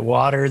my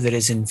water that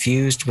is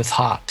infused with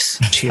hops.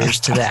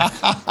 Cheers to that.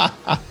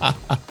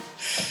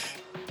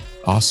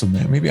 Awesome,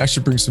 man. Maybe I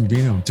should bring some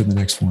vino to the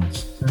next one.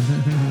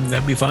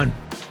 That'd be fun.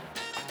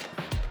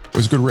 It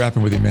was good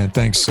rapping with you, man.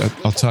 Thanks.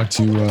 I'll talk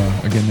to you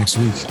again next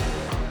week.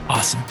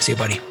 Awesome. See you,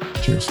 buddy.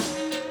 Cheers.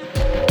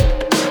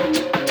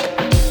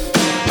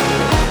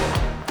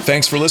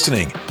 Thanks for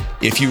listening.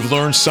 If you've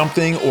learned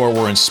something or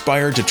were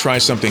inspired to try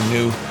something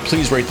new,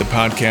 please rate the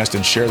podcast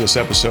and share this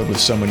episode with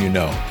someone you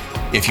know.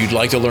 If you'd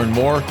like to learn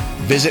more,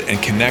 visit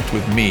and connect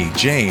with me,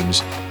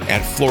 James,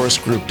 at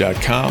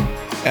florissgroup.com,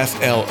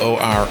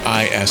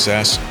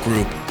 FLORISS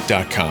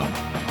group.com.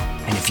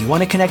 And if you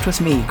want to connect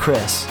with me,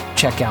 Chris,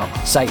 check out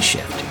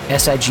SiteShift,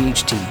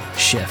 SIGHT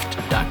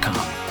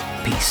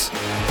shift.com.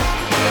 Peace.